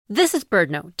This is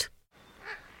BirdNote.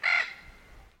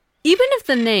 Even if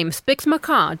the name Spix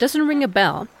Macaw doesn't ring a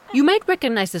bell, you might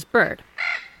recognize this bird.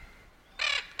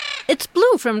 It's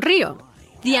Blue from Rio,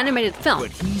 the animated film.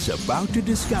 But he's about to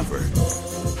discover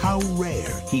how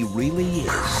rare he really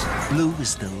is. Blue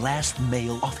is the last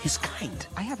male of his kind.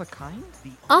 I have a kind?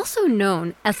 Also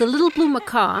known as the little blue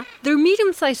macaw, they're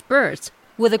medium-sized birds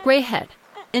with a gray head,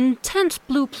 intense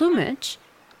blue plumage,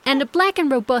 and a black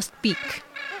and robust beak.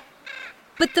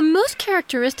 But the most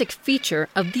characteristic feature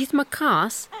of these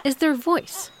macaws is their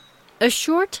voice, a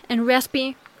short and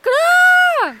raspy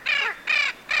 "caw".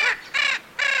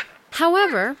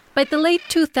 However, by the late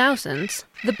 2000s,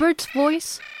 the bird's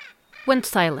voice went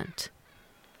silent.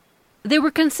 They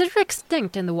were considered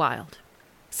extinct in the wild.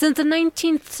 Since the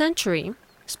 19th century,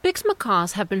 Spix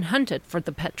macaws have been hunted for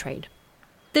the pet trade.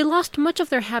 They lost much of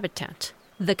their habitat,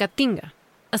 the Caatinga,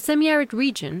 a semi-arid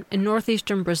region in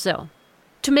northeastern Brazil.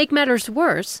 To make matters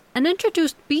worse, an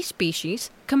introduced bee species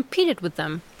competed with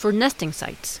them for nesting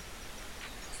sites.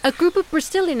 A group of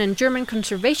Brazilian and German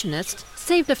conservationists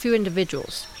saved a few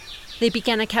individuals. They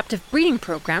began a captive breeding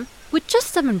program with just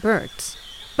 7 birds.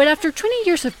 But after 20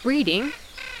 years of breeding,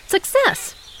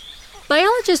 success!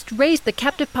 Biologists raised the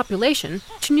captive population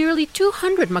to nearly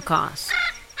 200 macaws.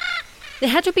 They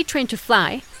had to be trained to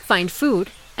fly, find food,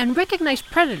 and recognize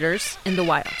predators in the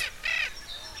wild.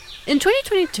 In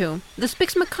 2022, the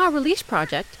Spix Macaw Release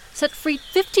Project set free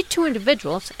 52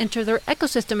 individuals into their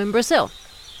ecosystem in Brazil.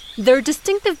 Their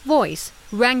distinctive voice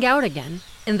rang out again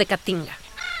in the Caatinga.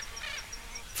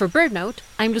 For BirdNote,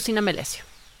 I'm Lucina Melesio.